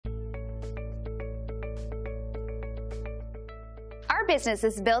Our business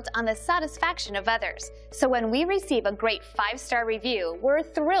is built on the satisfaction of others, so when we receive a great 5-star review, we're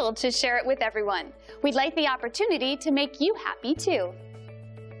thrilled to share it with everyone. We'd like the opportunity to make you happy too.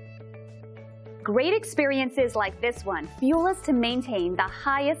 Great experiences like this one fuel us to maintain the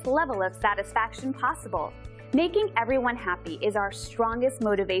highest level of satisfaction possible. Making everyone happy is our strongest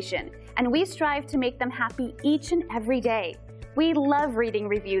motivation, and we strive to make them happy each and every day. We love reading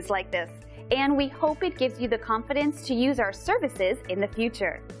reviews like this, and we hope it gives you the confidence to use our services in the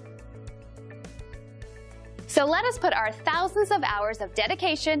future. So let us put our thousands of hours of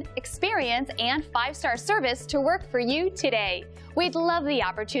dedication, experience, and 5-star service to work for you today. We'd love the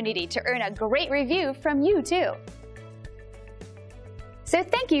opportunity to earn a great review from you too. So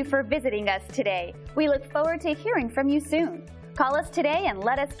thank you for visiting us today. We look forward to hearing from you soon. Call us today and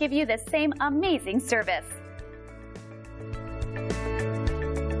let us give you the same amazing service.